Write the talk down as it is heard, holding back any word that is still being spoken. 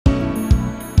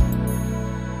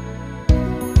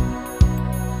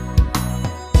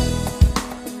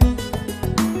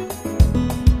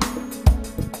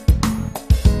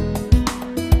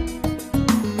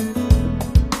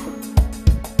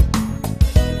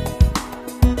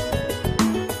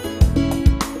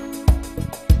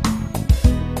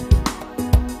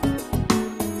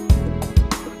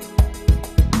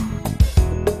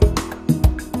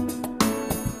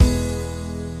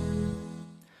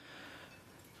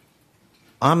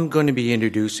I'm going to be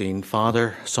introducing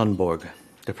Father Sundborg,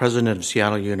 the president of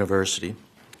Seattle University.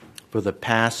 For the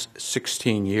past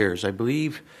 16 years, I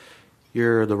believe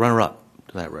you're the runner-up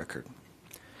to that record.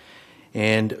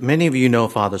 And many of you know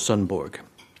Father Sundborg.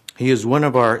 He is one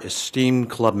of our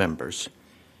esteemed club members,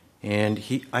 and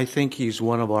I think he's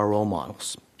one of our role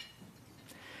models.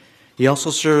 He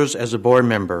also serves as a board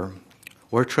member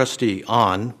or trustee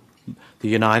on the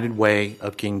United Way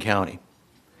of King County,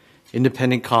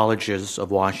 Independent Colleges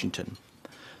of Washington,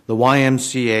 the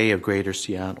YMCA of Greater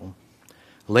Seattle,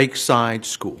 Lakeside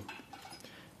School,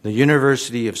 the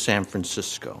University of San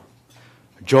Francisco,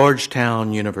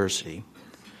 Georgetown University,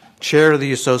 Chair of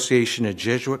the Association of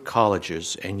Jesuit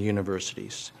Colleges and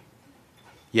Universities.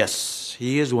 Yes,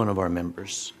 he is one of our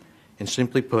members, and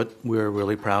simply put, we're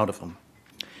really proud of him.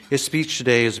 His speech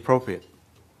today is appropriate.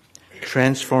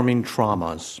 Transforming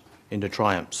traumas into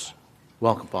triumphs.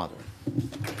 Welcome, Father.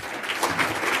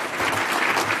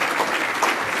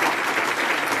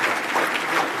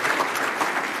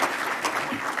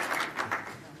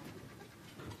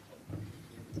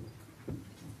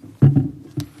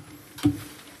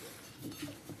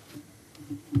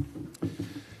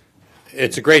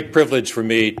 It's a great privilege for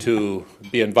me to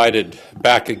be invited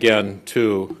back again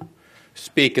to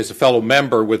speak as a fellow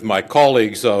member with my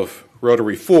colleagues of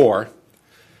Rotary 4,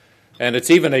 and it's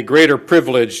even a greater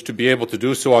privilege to be able to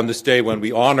do so on this day when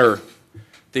we honor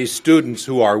these students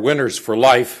who are winners for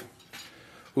life,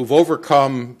 who've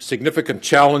overcome significant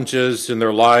challenges in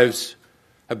their lives,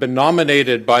 have been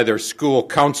nominated by their school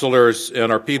counselors,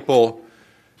 and are people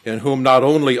in whom not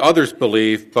only others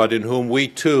believe, but in whom we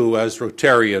too, as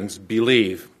Rotarians,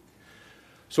 believe.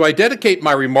 So I dedicate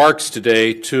my remarks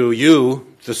today to you,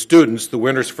 the students, the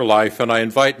winners for life, and I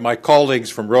invite my colleagues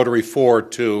from Rotary 4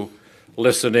 to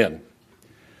listen in.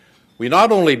 We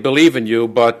not only believe in you,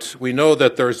 but we know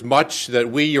that there's much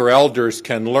that we, your elders,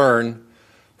 can learn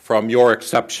from your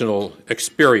exceptional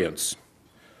experience.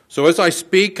 So as I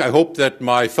speak, I hope that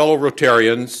my fellow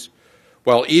Rotarians,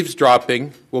 while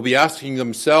eavesdropping, will be asking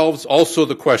themselves also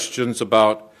the questions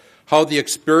about how the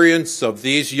experience of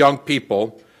these young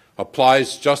people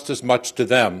applies just as much to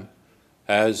them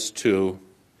as to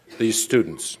these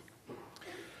students.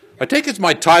 I take as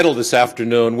my title this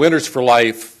afternoon, Winners for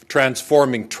Life,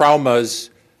 Transforming Traumas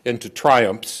into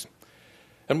Triumphs.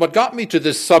 And what got me to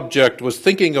this subject was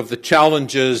thinking of the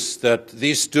challenges that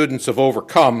these students have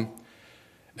overcome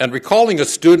and recalling a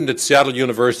student at Seattle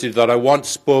University that I once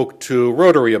spoke to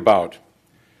Rotary about.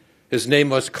 His name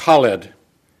was Khaled.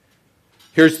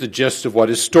 Here's the gist of what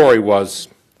his story was.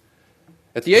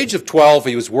 At the age of 12,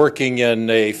 he was working in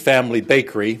a family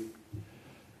bakery,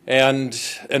 and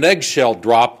an eggshell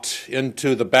dropped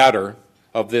into the batter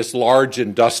of this large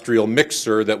industrial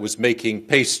mixer that was making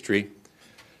pastry.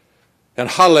 And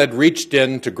Khaled reached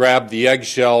in to grab the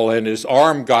eggshell, and his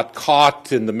arm got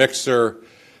caught in the mixer,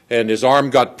 and his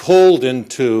arm got pulled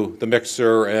into the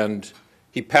mixer, and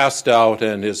he passed out,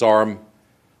 and his arm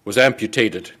was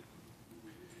amputated.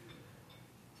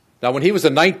 Now, when he was a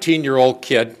 19-year-old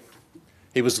kid,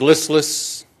 he was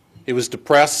listless, he was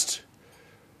depressed,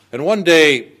 and one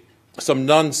day some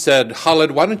nuns said,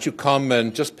 "Khaled, why don't you come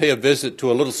and just pay a visit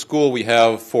to a little school we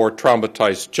have for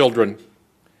traumatized children?"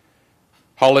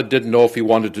 Khaled didn't know if he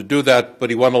wanted to do that, but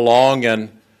he went along,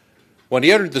 and when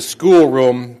he entered the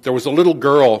schoolroom, there was a little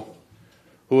girl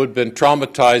who had been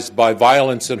traumatized by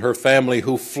violence in her family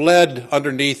who fled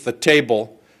underneath the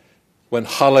table when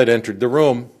Khaled entered the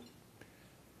room.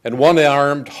 And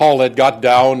one-armed Khaled got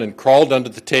down and crawled under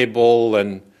the table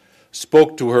and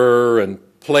spoke to her and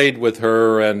played with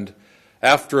her, and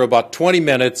after about 20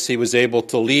 minutes, he was able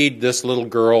to lead this little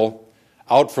girl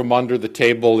out from under the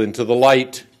table into the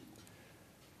light.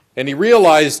 And he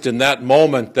realized in that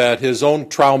moment that his own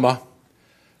trauma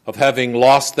of having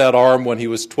lost that arm when he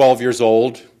was 12 years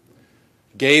old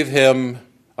gave him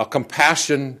a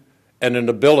compassion and an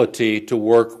ability to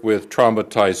work with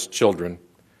traumatized children.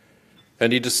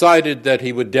 And he decided that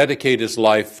he would dedicate his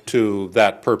life to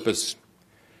that purpose.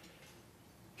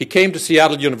 He came to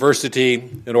Seattle University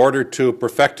in order to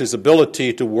perfect his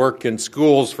ability to work in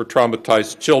schools for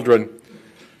traumatized children.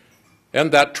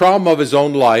 And that trauma of his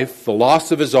own life, the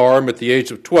loss of his arm at the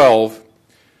age of 12,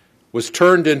 was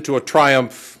turned into a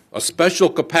triumph, a special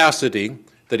capacity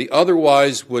that he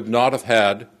otherwise would not have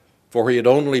had, for he had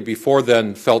only before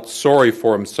then felt sorry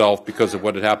for himself because of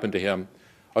what had happened to him,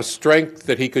 a strength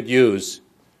that he could use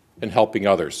in helping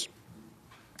others.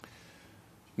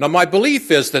 Now, my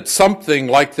belief is that something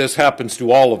like this happens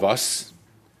to all of us,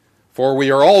 for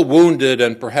we are all wounded,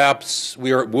 and perhaps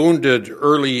we are wounded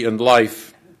early in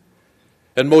life.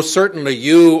 And most certainly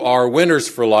you are winners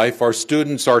for life. Our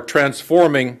students are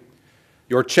transforming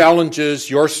your challenges,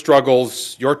 your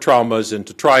struggles, your traumas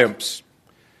into triumphs.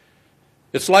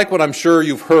 It's like what I'm sure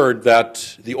you've heard,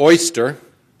 that the oyster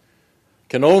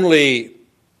can only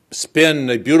spin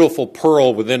a beautiful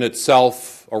pearl within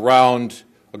itself around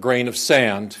a grain of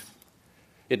sand.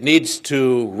 It needs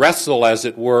to wrestle, as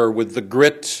it were, with the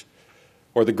grit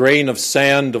or the grain of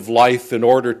sand of life in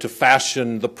order to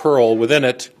fashion the pearl within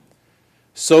it.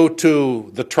 So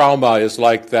too the trauma is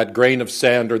like that grain of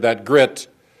sand or that grit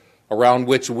around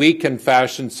which we can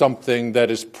fashion something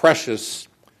that is precious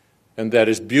and that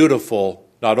is beautiful,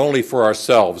 not only for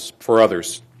ourselves, for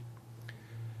others.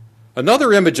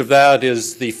 Another image of that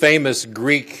is the famous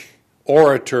Greek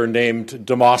orator named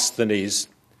Demosthenes.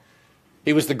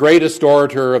 He was the greatest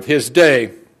orator of his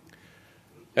day.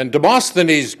 And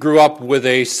Demosthenes grew up with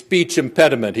a speech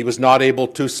impediment. He was not able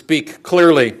to speak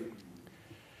clearly.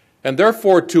 And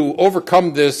therefore, to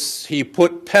overcome this, he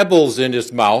put pebbles in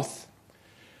his mouth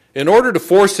in order to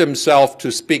force himself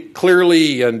to speak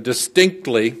clearly and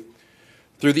distinctly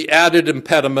through the added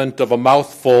impediment of a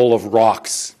mouthful of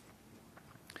rocks.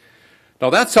 Now,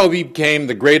 that's how he became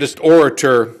the greatest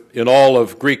orator in all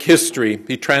of Greek history.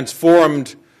 He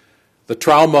transformed the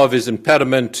trauma of his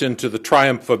impediment into the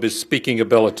triumph of his speaking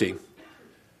ability.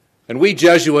 And we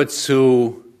Jesuits,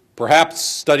 who perhaps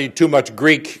studied too much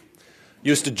Greek,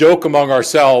 used to joke among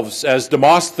ourselves, as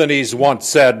Demosthenes once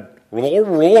said,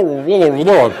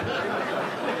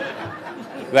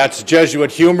 that's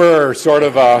Jesuit humor, sort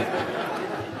of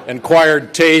an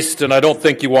acquired taste, and I don't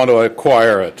think you want to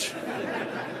acquire it.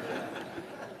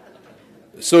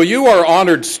 So you are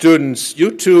honored students.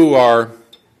 You too are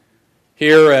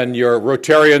here, and your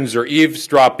Rotarians are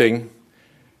eavesdropping.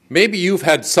 Maybe you've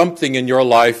had something in your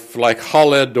life like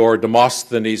Khaled or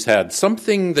Demosthenes had,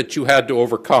 something that you had to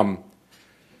overcome.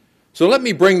 So let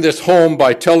me bring this home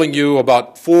by telling you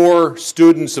about 4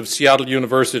 students of Seattle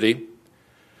University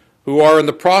who are in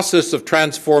the process of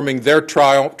transforming their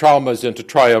traumas into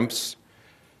triumphs.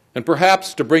 And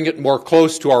perhaps to bring it more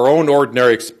close to our own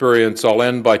ordinary experience, I'll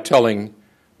end by telling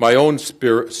my own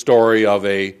story of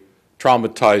a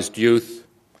traumatized youth.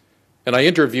 And I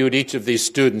interviewed each of these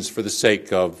students for the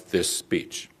sake of this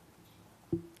speech.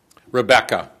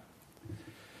 Rebecca.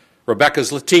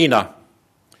 Rebecca's Latina.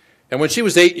 And when she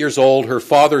was 8 years old, her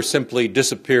father simply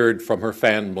disappeared from her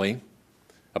family,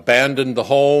 abandoned the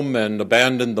home and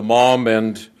abandoned the mom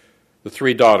and the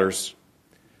 3 daughters.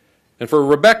 And for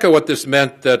Rebecca, what this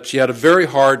meant that she had a very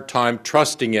hard time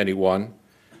trusting anyone,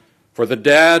 for the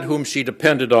dad whom she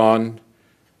depended on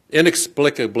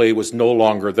inexplicably was no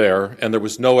longer there, and there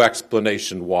was no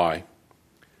explanation why.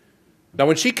 Now,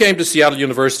 when she came to Seattle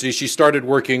University, she started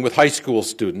working with high school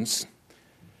students.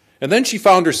 And then she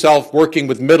found herself working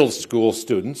with middle school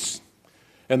students,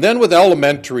 and then with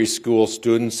elementary school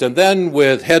students, and then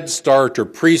with Head Start or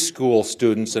preschool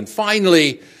students, and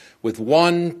finally with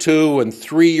 1-, 2-, and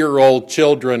 3-year-old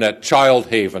children at Child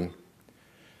Haven.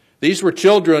 These were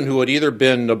children who had either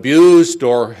been abused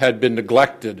or had been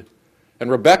neglected,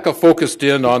 and Rebecca focused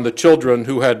in on the children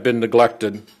who had been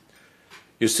neglected.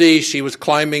 You see, she was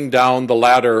climbing down the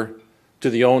ladder to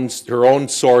her own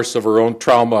source of her own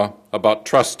trauma about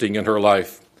trusting in her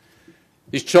life.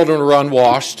 These children were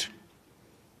unwashed.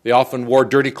 They often wore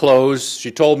dirty clothes.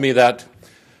 She told me that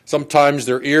sometimes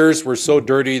their ears were so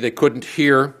dirty they couldn't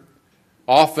hear.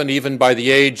 Often, even by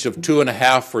the age of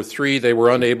 2.5 or 3, they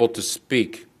were unable to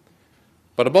speak.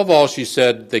 But above all, she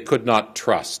said, they could not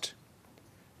trust.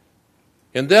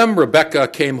 In them, Rebecca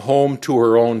came home to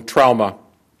her own trauma.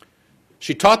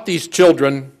 She taught these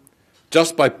children,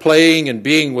 just by playing and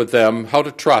being with them, how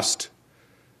to trust,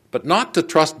 but not to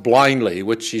trust blindly,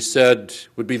 which she said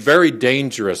would be very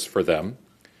dangerous for them,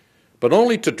 but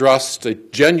only to trust a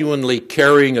genuinely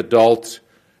caring adult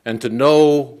and to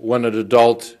know when an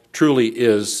adult truly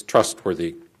is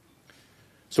trustworthy.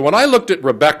 So when I looked at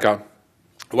Rebecca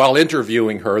while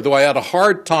interviewing her, though I had a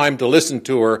hard time to listen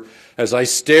to her as I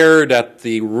stared at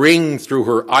the ring through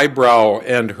her eyebrow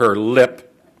and her lip,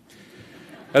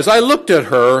 as I looked at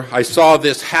her, I saw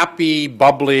this happy,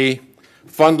 bubbly,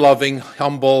 fun-loving,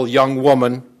 humble young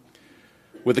woman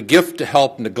with a gift to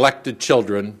help neglected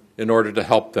children in order to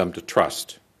help them to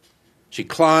trust. She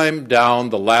climbed down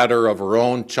the ladder of her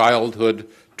own childhood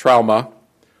trauma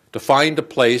to find a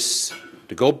place,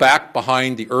 to go back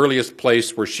behind the earliest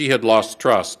place where she had lost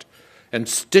trust, and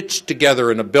stitch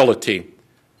together an ability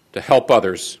to help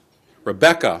others.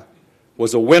 Rebecca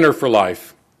was a winner for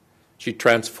life. She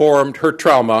transformed her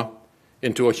trauma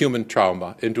into a human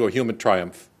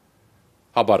triumph.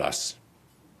 How about us?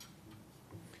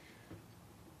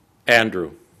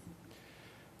 Andrew.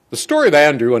 The story of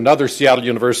Andrew, another Seattle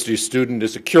University student,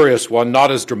 is a curious one,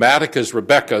 not as dramatic as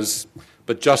Rebecca's,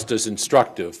 but just as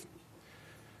instructive.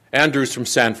 Andrew's from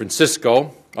San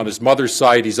Francisco. On his mother's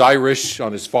side, he's Irish.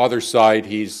 On his father's side,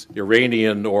 he's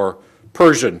Iranian or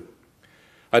Persian.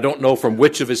 I don't know from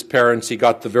which of his parents he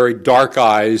got the very dark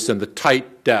eyes and the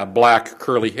tight black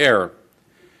curly hair.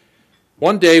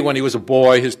 One day when he was a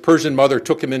boy, his Persian mother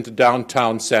took him into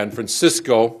downtown San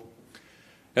Francisco,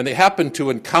 and they happened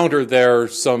to encounter there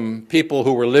some people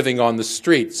who were living on the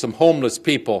street, some homeless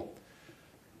people.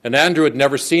 And Andrew had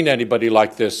never seen anybody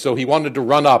like this, so he wanted to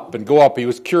run up and go up. He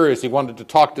was curious. He wanted to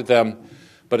talk to them.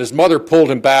 But his mother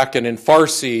pulled him back and in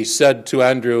Farsi said to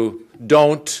Andrew,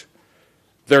 "Don't,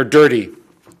 they're dirty."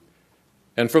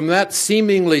 And from that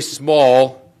seemingly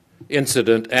small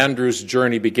incident, Andrew's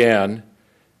journey began.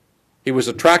 He was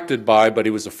attracted by, but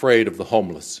he was afraid of the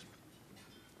homeless.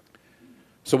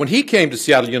 So when he came to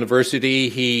Seattle University,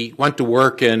 he went to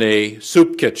work in a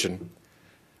soup kitchen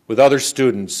with other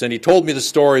students, and he told me the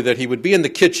story that he would be in the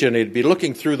kitchen, he'd be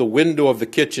looking through the window of the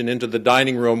kitchen into the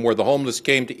dining room where the homeless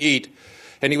came to eat,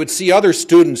 and he would see other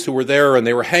students who were there, and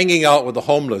they were hanging out with the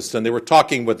homeless, and they were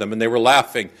talking with them, and they were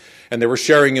laughing, and they were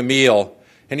sharing a meal.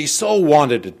 And he so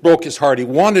wanted, it broke his heart, he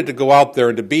wanted to go out there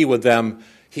and to be with them.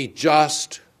 He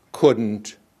just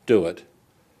couldn't do it.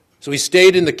 So he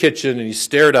stayed in the kitchen, and he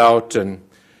stared out, and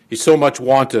he so much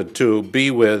wanted to be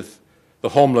with the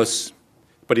homeless,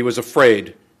 but he was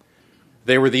afraid.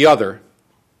 They were the other,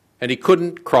 and he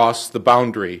couldn't cross the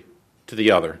boundary to the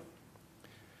other.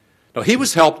 Now, he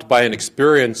was helped by an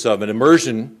experience of an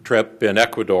immersion trip in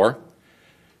Ecuador,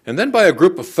 and then by a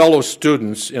group of fellow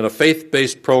students in a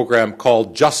faith-based program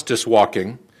called Justice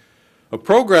Walking, a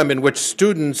program in which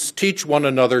students teach one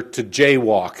another to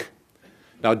jaywalk.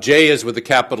 Now, J is with a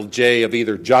capital J of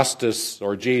either justice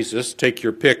or Jesus. Take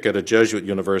your pick at a Jesuit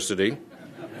university.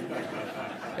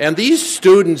 And these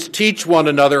students teach one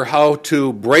another how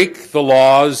to break the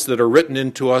laws that are written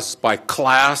into us by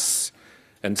class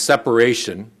and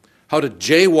separation, how to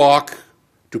jaywalk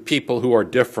to people who are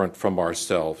different from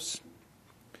ourselves.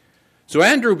 So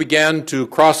Andrew began to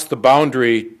cross the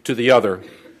boundary to the other.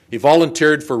 He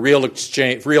volunteered for real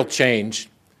change.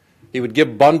 He would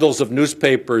give bundles of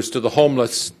newspapers to the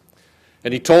homeless.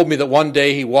 And he told me that one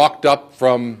day he walked up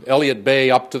from Elliott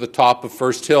Bay up to the top of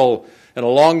First Hill, and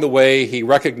along the way he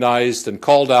recognized and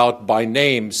called out by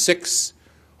name 6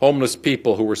 homeless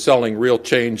people who were selling real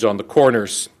change on the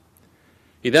corners.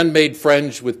 He then made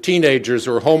friends with teenagers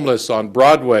who were homeless on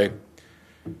Broadway,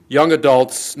 young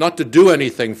adults, not to do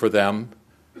anything for them,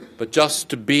 but just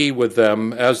to be with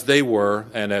them as they were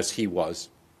and as he was.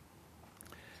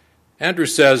 Andrew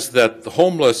says that the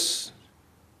homeless,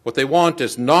 what they want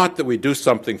is not that we do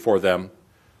something for them,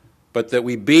 but that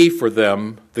we be for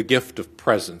them the gift of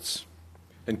presence.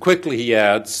 And quickly he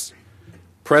adds,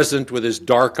 present with his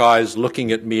dark eyes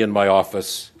looking at me in my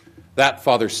office, that,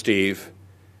 Father Steve,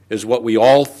 is what we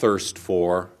all thirst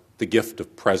for, the gift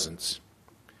of presence.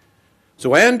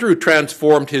 So Andrew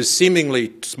transformed his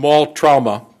seemingly small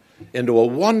trauma into a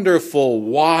wonderful,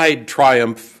 wide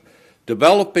triumph,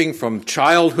 developing from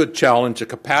childhood challenge a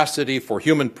capacity for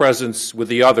human presence with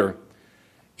the other,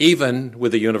 even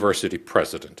with a university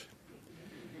president.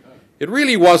 It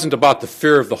really wasn't about the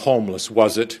fear of the homeless,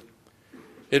 was it?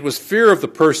 It was fear of the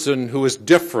person who is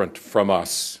different from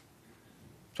us.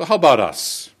 So how about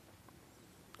us?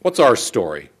 What's our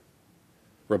story?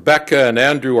 Rebecca and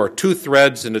Andrew are 2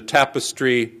 threads in a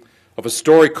tapestry of a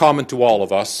story common to all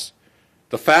of us,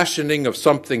 the fashioning of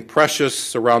something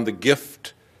precious around the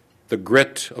gift, the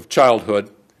grit of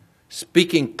childhood,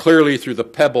 speaking clearly through the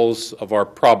pebbles of our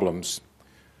problems.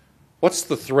 What's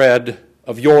the thread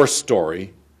of your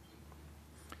story?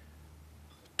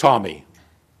 Tommy.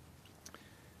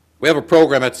 We have a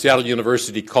program at Seattle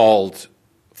University called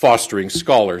Fostering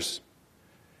Scholars.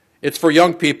 It's for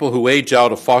young people who age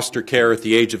out of foster care at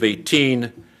the age of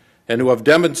 18 and who have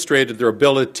demonstrated their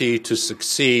ability to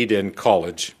succeed in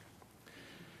college.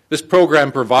 This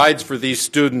program provides for these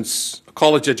students a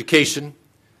college education,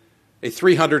 a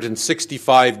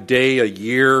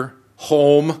 365-day-a-year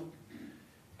home,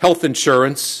 health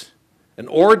insurance, an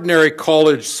ordinary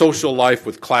college social life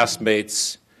with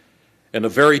classmates, and a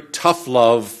very tough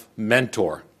love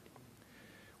mentor.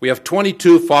 We have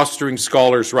 22 fostering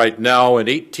scholars right now, and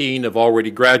 18 have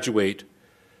already graduated.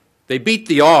 They beat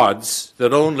the odds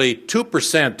that only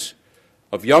 2%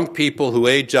 of young people who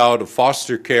age out of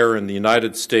foster care in the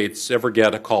United States ever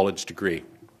get a college degree.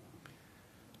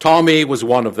 Tommy was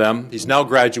one of them. He's now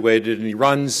graduated, and he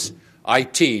runs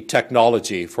IT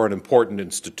technology for an important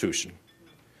institution.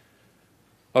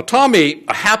 Now, Tommy,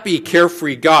 a happy,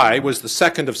 carefree guy, was the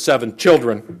second of 7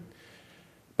 children,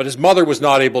 but his mother was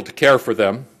not able to care for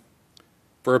them.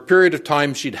 For a period of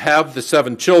time, she'd have the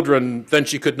 7 children, then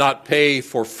she could not pay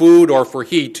for food or for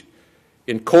heat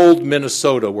in cold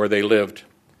Minnesota where they lived.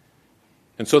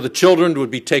 And so the children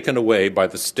would be taken away by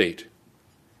the state.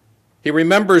 He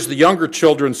remembers the younger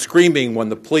children screaming when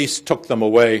the police took them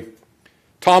away.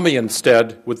 Tommy,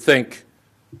 instead, would think,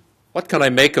 "What can I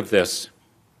make of this?"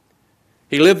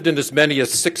 He lived in as many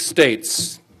as 6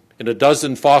 states, in a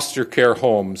dozen foster care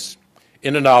homes,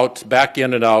 in and out, back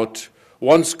in and out,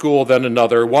 one school, then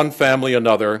another, one family,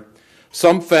 another.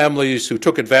 Some families who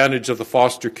took advantage of the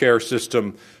foster care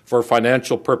system for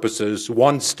financial purposes,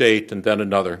 one state and then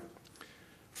another.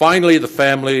 Finally, the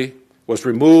family was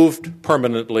removed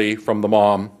permanently from the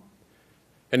mom,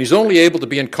 and he's only able to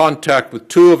be in contact with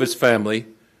 2 of his family.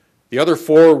 The other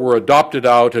 4 were adopted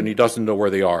out, and he doesn't know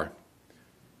where they are.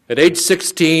 At age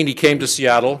 16, he came to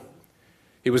Seattle.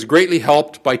 He was greatly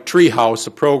helped by Treehouse,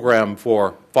 a program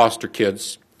for foster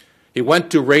kids. He went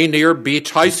to Rainier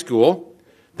Beach High School,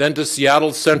 then to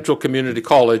Seattle Central Community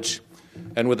College,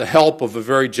 and with the help of a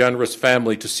very generous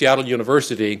family, to Seattle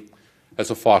University as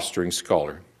a fostering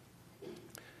scholar.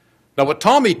 Now, what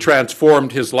Tommy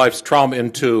transformed his life's trauma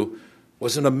into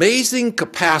was an amazing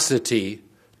capacity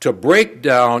to break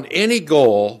down any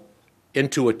goal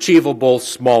into achievable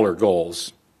smaller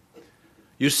goals.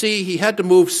 You see, he had to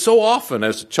move so often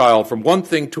as a child from one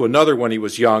thing to another when he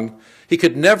was young, he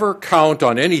could never count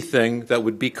on anything that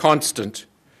would be constant,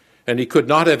 and he could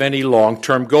not have any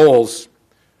long-term goals.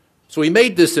 So he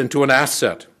made this into an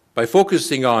asset by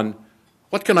focusing on,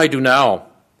 what can I do now?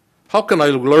 How can I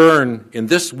learn in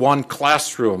this one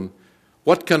classroom?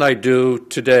 What can I do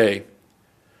today?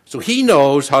 So he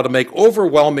knows how to make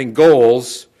overwhelming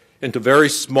goals into very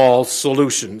small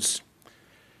solutions.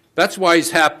 That's why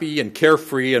he's happy and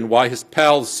carefree, and why his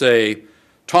pals say,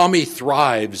 Tommy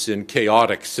thrives in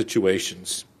chaotic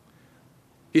situations.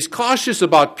 He's cautious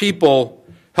about people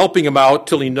helping him out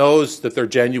till he knows that they're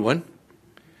genuine.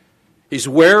 He's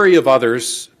wary of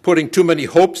others putting too many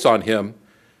hopes on him,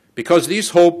 because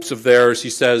these hopes of theirs, he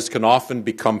says, can often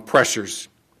become pressures.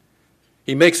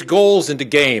 He makes goals into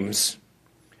games,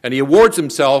 and he awards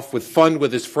himself with fun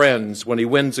with his friends when he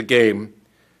wins a game.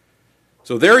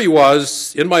 So there he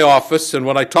was in my office, and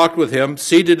when I talked with him,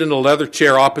 seated in a leather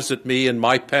chair opposite me in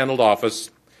my paneled office,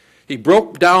 he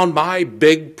broke down my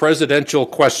big presidential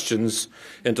questions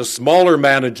into smaller,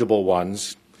 manageable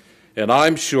ones, and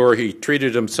I'm sure he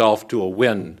treated himself to a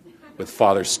win with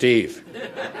Father Steve.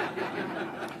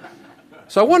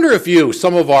 So I wonder if you,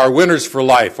 some of our winners for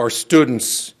life, our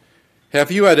students,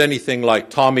 have you had anything like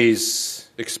Tommy's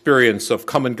experience of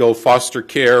come-and-go foster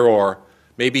care, or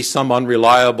maybe some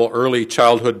unreliable early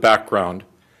childhood background?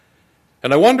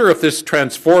 And I wonder if this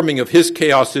transforming of his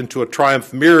chaos into a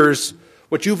triumph mirrors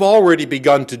what you've already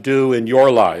begun to do in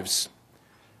your lives.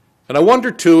 And I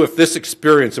wonder, too, if this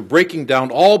experience of breaking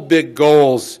down all big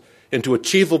goals into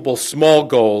achievable small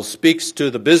goals speaks to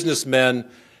the businessmen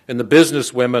and the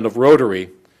businesswomen of Rotary,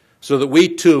 so that we,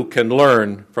 too, can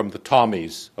learn from the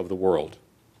Tommies of the world.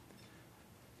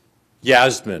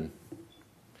 Yasmin.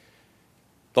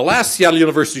 The last Seattle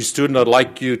University student I'd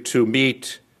like you to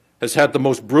meet has had the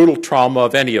most brutal trauma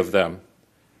of any of them.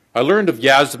 I learned of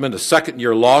Yasmin, a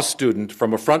second-year law student,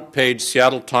 from a front-page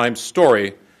Seattle Times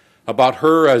story about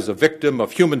her as a victim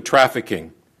of human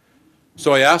trafficking.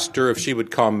 So I asked her if she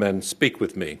would come and speak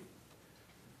with me.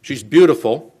 She's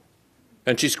beautiful,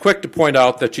 and she's quick to point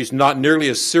out that she's not nearly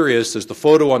as serious as the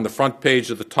photo on the front page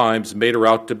of the Times made her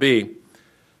out to be.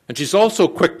 And she's also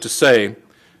quick to say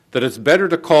that it's better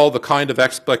to call the kind of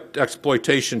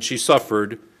exploitation she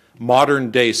suffered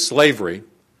modern-day slavery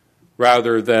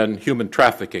rather than human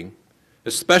trafficking,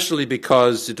 especially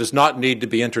because it does not need to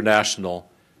be international.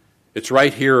 It's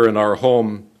right here in our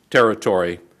home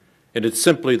territory, and it's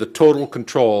simply the total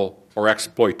control or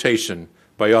exploitation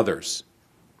by others.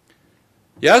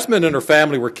 Yasmin and her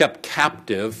family were kept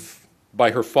captive by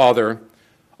her father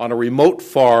on a remote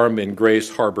farm in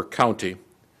Grays Harbor County,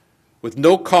 with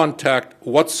no contact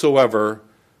whatsoever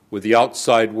with the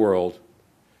outside world.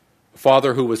 A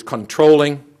father who was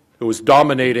controlling, who was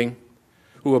dominating,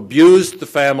 who abused the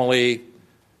family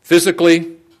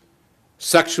physically,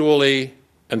 sexually,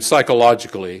 and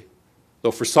psychologically, though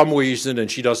for some reason,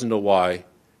 and she doesn't know why,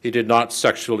 he did not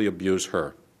sexually abuse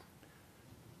her.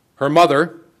 Her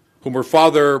mother, whom her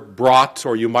father brought,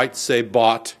 or you might say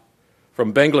bought,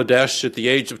 from Bangladesh at the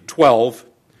age of 12,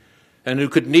 and who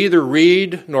could neither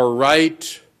read nor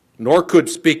write nor could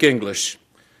speak English,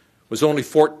 was only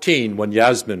 14 when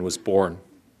Yasmin was born.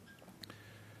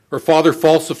 Her father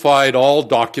falsified all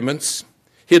documents,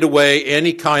 hid away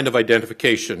any kind of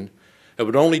identification, and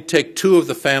would only take 2 of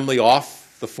the family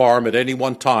off the farm at any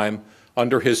one time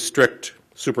under his strict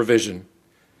supervision.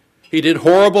 He did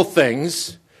horrible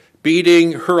things,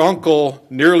 beating her uncle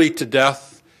nearly to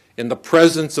death in the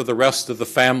presence of the rest of the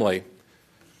family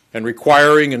and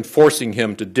requiring and forcing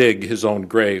him to dig his own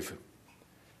grave.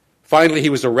 Finally, he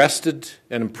was arrested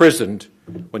and imprisoned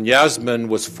when Yasmin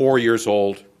was 4 years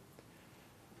old.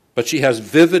 But she has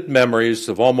vivid memories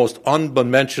of almost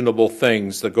unmentionable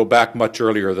things that go back much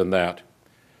earlier than that.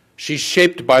 She's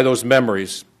shaped by those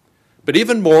memories, but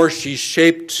even more, she's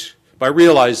shaped by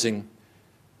realizing,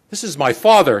 this is my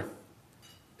father,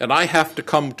 and I have to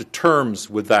come to terms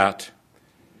with that.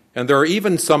 And there are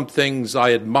even some things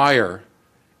I admire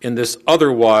in this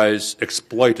otherwise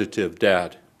exploitative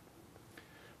dad.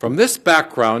 From this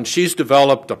background, she's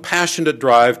developed a passionate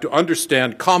drive to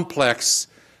understand complex,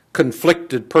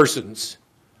 conflicted persons.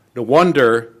 No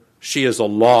wonder she is a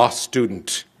law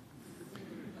student.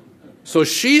 So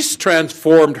she's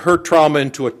transformed her trauma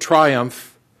into a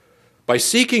triumph by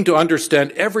seeking to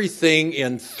understand everything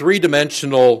in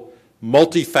three-dimensional,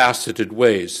 multifaceted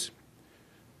ways.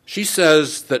 She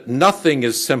says that nothing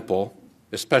is simple,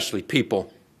 especially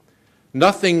people.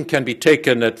 Nothing can be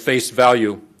taken at face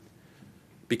value.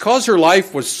 Because her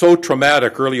life was so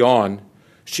traumatic early on,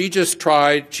 she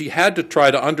had to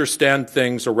try to understand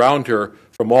things around her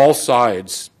from all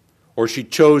sides, or she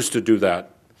chose to do that.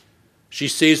 She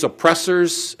sees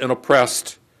oppressors and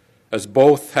oppressed as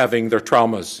both having their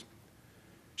traumas.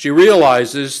 She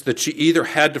realizes that she either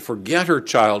had to forget her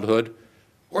childhood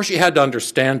or she had to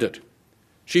understand it.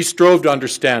 She strove to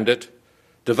understand it,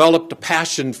 developed a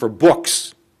passion for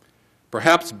books,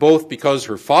 perhaps both because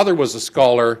her father was a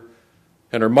scholar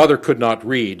and her mother could not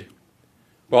read,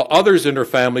 while others in her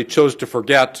family chose to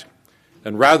forget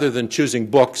and rather than choosing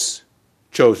books,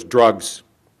 chose drugs.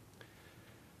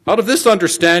 Out of this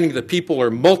understanding that people are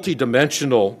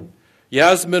multidimensional,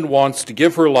 Yasmin wants to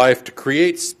give her life to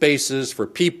create spaces for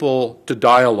people to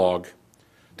dialogue,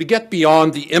 to get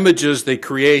beyond the images they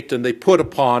create and they put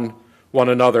upon one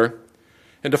another,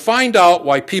 and to find out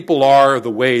why people are the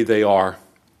way they are.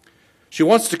 She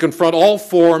wants to confront all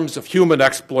forms of human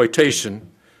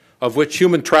exploitation, of which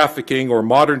human trafficking or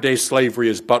modern-day slavery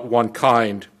is but one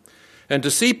kind, and to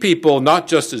see people not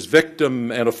just as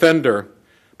victim and offender,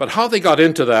 but how they got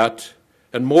into that,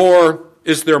 and more,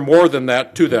 is there more than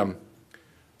that to them?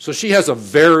 So she has a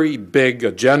very big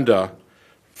agenda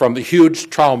from the huge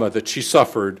trauma that she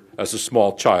suffered as a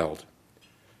small child.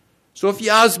 So if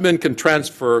Yasmin can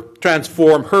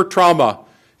transform her trauma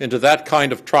into that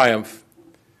kind of triumph,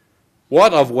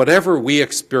 what of whatever we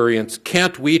experience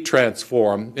can't we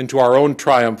transform into our own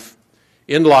triumph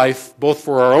in life, both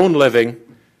for our own living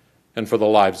and for the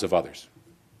lives of others?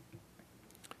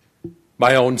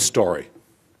 My own story.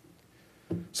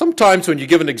 Sometimes when you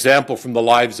give an example from the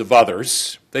lives of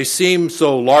others, they seem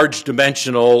so large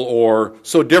dimensional or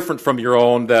so different from your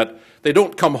own that they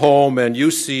don't come home and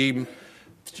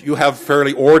you have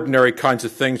fairly ordinary kinds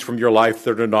of things from your life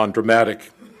that are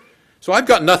non-dramatic. So I've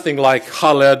got nothing like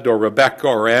Khaled or Rebecca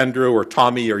or Andrew or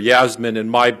Tommy or Yasmin in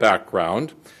my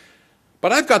background,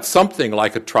 but I've got something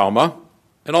like a trauma,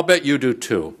 and I'll bet you do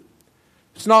too.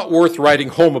 It's not worth writing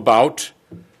home about,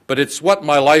 but it's what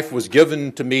my life was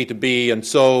given to me to be, and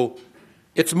so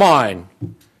it's mine.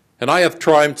 And I have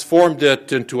transformed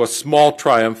it into a small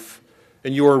triumph,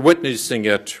 and you are witnessing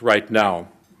it right now.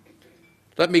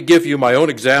 Let me give you my own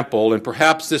example, and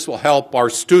perhaps this will help our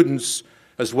students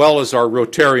as well as our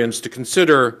Rotarians to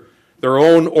consider their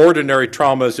own ordinary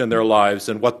traumas in their lives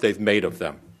and what they've made of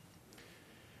them.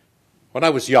 When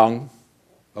I was young,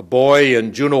 a boy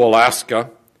in Juneau, Alaska,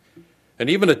 and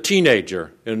even a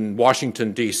teenager in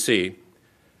Washington, D.C.,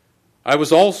 I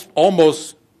was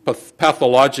almost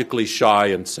pathologically shy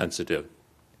and sensitive.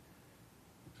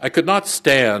 I could not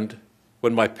stand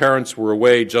when my parents were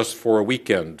away just for a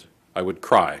weekend. I would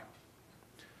cry.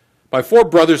 My 4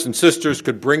 brothers and sisters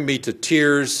could bring me to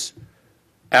tears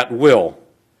at will,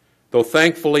 though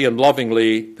thankfully and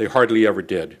lovingly they hardly ever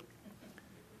did.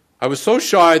 I was so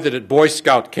shy that at Boy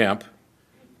Scout camp,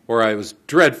 where I was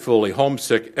dreadfully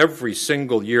homesick every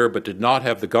single year but did not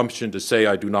have the gumption to say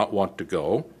I do not want to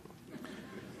go,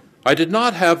 I did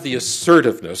not have the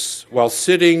assertiveness while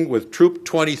sitting with Troop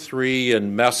 23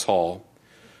 in mess hall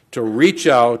to reach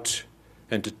out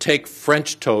and to take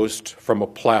French toast from a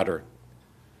platter,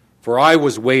 for I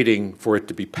was waiting for it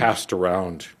to be passed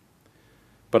around.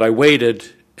 But I waited,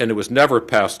 and it was never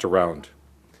passed around.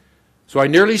 So I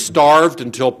nearly starved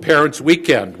until Parents'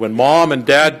 Weekend, when Mom and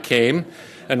Dad came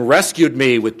and rescued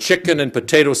me with chicken and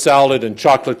potato salad and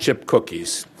chocolate chip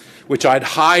cookies, which I'd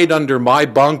hide under my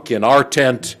bunk in our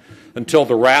tent until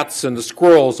the rats and the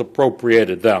squirrels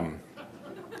appropriated them.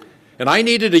 And I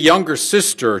needed a younger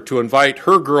sister to invite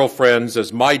her girlfriends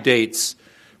as my dates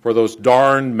for those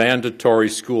darn mandatory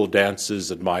school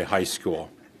dances at my high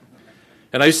school.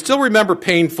 And I still remember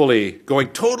painfully going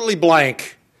totally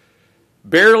blank,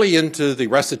 barely into the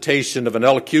recitation of an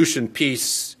elocution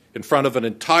piece in front of an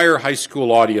entire high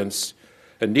school audience,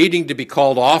 and needing to be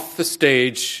called off the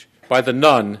stage by the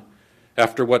nun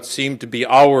after what seemed to be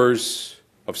hours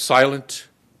of silent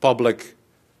public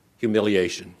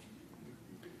humiliation.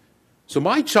 So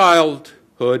my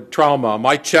childhood trauma,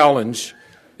 my challenge,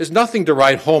 is nothing to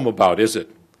write home about, is it?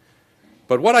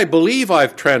 But what I believe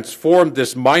I've transformed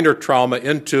this minor trauma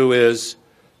into is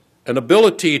an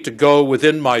ability to go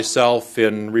within myself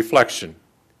in reflection,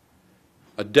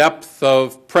 a depth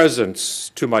of presence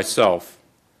to myself,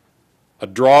 a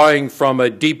drawing from a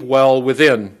deep well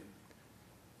within,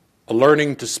 a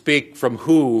learning to speak from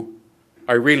who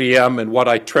I really am and what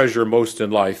I treasure most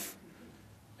in life,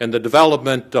 and the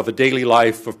development of a daily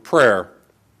life of prayer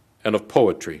and of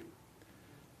poetry.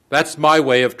 That's my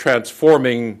way of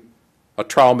transforming a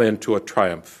trauma into a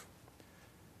triumph.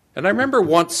 And I remember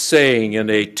once saying in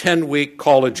a 10-week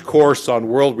college course on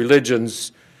world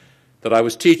religions that I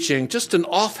was teaching, just an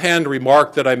offhand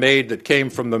remark that I made that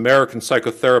came from the American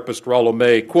psychotherapist Rollo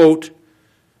May, quote,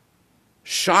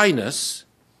 "Shyness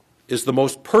is the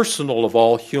most personal of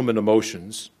all human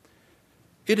emotions.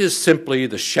 It is simply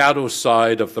the shadow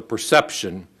side of the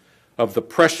perception of the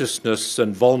preciousness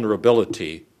and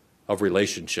vulnerability of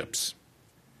relationships."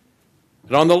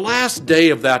 And on the last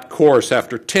day of that course,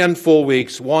 after 10 full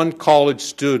weeks, one college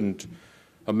student,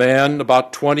 a man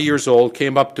about 20 years old,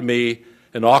 came up to me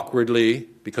and awkwardly,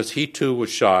 because he too was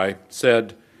shy,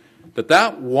 said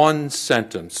that one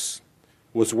sentence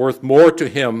was worth more to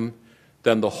him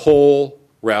than the whole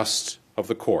rest of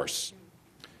the course.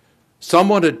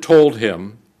 Someone had told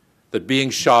him that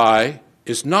being shy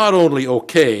is not only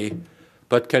okay,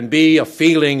 but can be a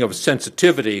feeling of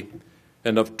sensitivity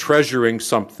and of treasuring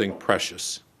something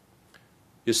precious.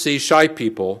 You see, shy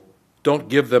people don't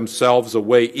give themselves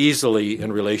away easily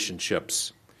in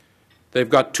relationships. They've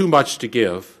got too much to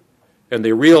give, and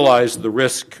they realize the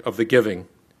risk of the giving.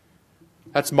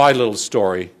 That's my little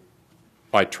story,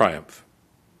 my triumph.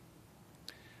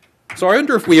 So I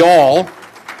wonder if we all,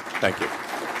 thank you.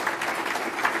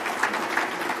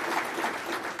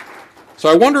 So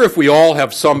I wonder if we all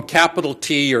have some capital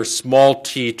T or small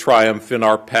t triumph in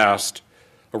our past,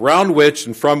 around which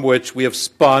and from which we have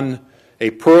spun a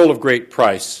pearl of great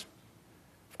price.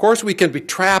 Of course, we can be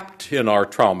trapped in our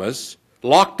traumas,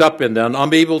 locked up in them,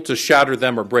 unable to shatter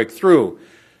them or break through.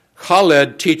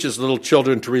 Khaled teaches little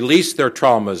children to release their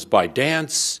traumas by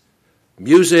dance,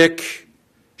 music,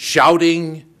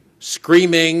 shouting,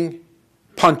 screaming,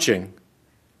 punching.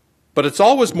 But it's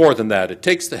always more than that. It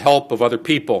takes the help of other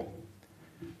people.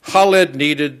 Khaled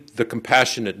needed the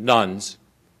compassionate nuns.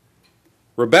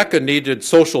 Rebecca needed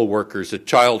social workers at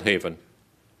Child Haven.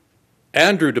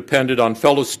 Andrew depended on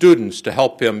fellow students to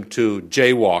help him to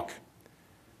jaywalk.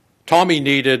 Tommy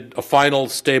needed a final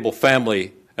stable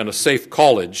family and a safe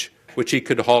college, which he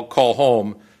could call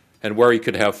home and where he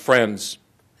could have friends.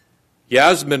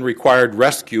 Yasmin required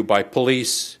rescue by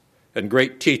police and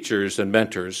great teachers and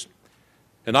mentors.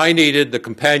 And I needed the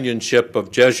companionship of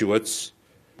Jesuits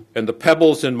and the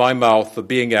pebbles in my mouth of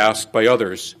being asked by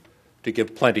others to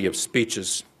give plenty of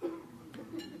speeches.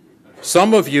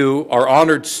 Some of you are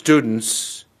honored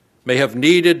students, may have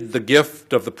needed the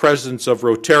gift of the presence of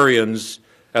Rotarians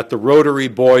at the Rotary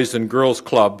Boys and Girls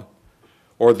Club,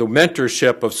 or the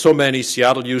mentorship of so many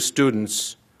Seattle U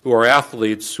students who are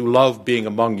athletes who love being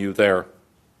among you there.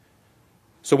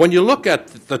 So when you look at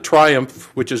the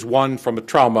triumph which is won from a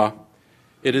trauma,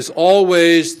 it is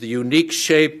always the unique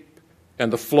shape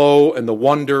and the flow and the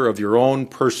wonder of your own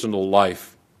personal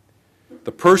life.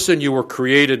 The person you were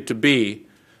created to be,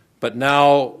 but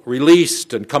now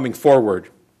released and coming forward.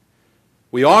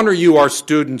 We honor you, our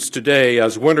students, today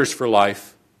as winners for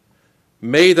life.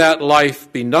 May that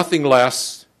life be nothing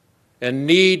less and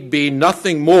need be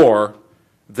nothing more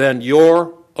than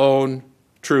your own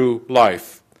true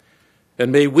life.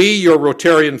 And may we, your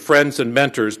Rotarian friends and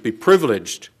mentors, be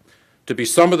privileged to be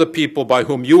some of the people by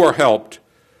whom you are helped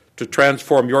to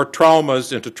transform your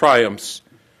traumas into triumphs,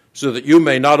 so that you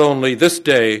may not only this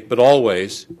day, but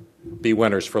always be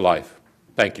winners for life.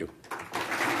 Thank you.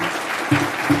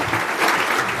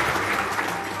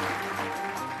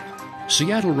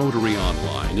 Seattle Rotary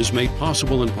Online is made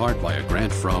possible in part by a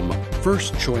grant from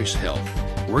First Choice Health,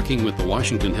 working with the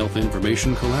Washington Health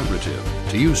Information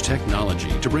Collaborative to use technology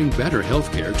to bring better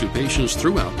health care to patients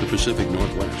throughout the Pacific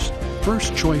Northwest.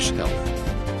 First Choice Health.